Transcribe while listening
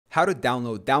How to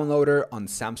download Downloader on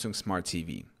Samsung Smart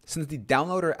TV. Since the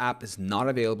Downloader app is not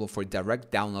available for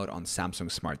direct download on Samsung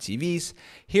Smart TVs,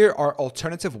 here are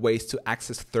alternative ways to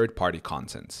access third-party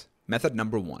content. Method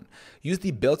number 1. Use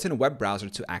the built-in web browser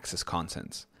to access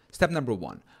content. Step number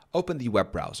 1. Open the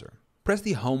web browser. Press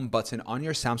the Home button on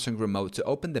your Samsung remote to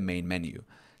open the main menu.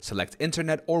 Select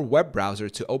Internet or web browser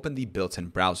to open the built-in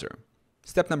browser.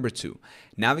 Step number 2.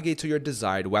 Navigate to your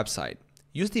desired website.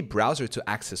 Use the browser to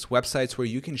access websites where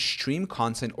you can stream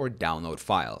content or download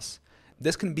files.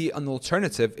 This can be an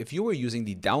alternative if you are using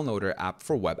the Downloader app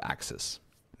for web access.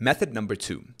 Method number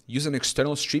 2. Use an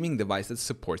external streaming device that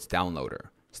supports Downloader.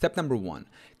 Step number 1.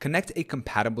 Connect a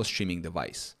compatible streaming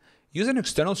device. Use an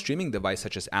external streaming device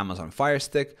such as Amazon Fire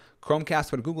Stick,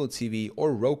 Chromecast with Google TV,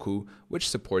 or Roku, which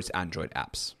supports Android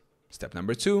apps. Step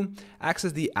number 2.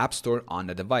 Access the App Store on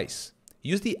the device.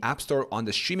 Use the App Store on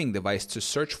the streaming device to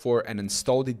search for and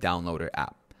install the Downloader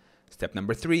app. Step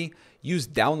number 3. Use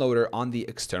Downloader on the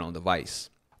external device.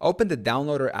 Open the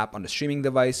Downloader app on the streaming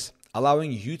device,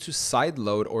 allowing you to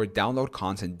sideload or download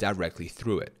content directly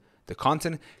through it. The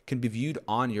content can be viewed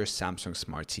on your Samsung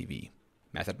Smart TV.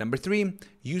 Method number 3.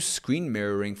 Use screen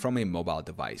mirroring from a mobile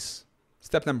device.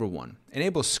 Step number 1.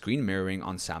 Enable screen mirroring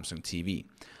on Samsung TV.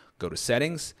 Go to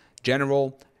Settings,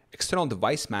 General, External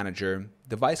Device Manager,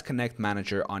 Device Connect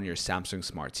Manager on your Samsung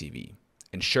Smart TV.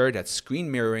 Ensure that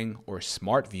screen mirroring or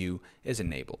Smart View is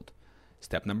enabled.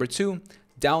 Step number 2.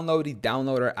 Download the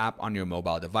Downloader app on your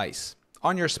mobile device.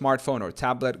 On your smartphone or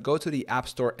tablet, go to the App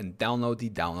Store and download the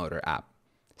Downloader app.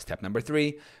 Step number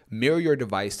 3. Mirror your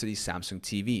device to the Samsung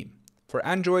TV. For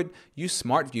Android, use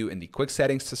Smart View in the quick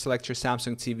settings to select your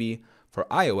Samsung TV. For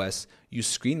iOS, use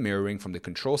screen mirroring from the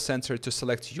control center to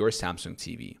select your Samsung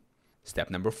TV.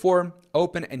 Step number 4.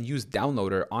 Open and use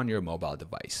Downloader on your mobile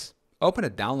device. Open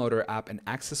a Downloader app and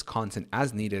access content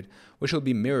as needed, which will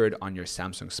be mirrored on your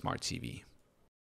Samsung Smart TV.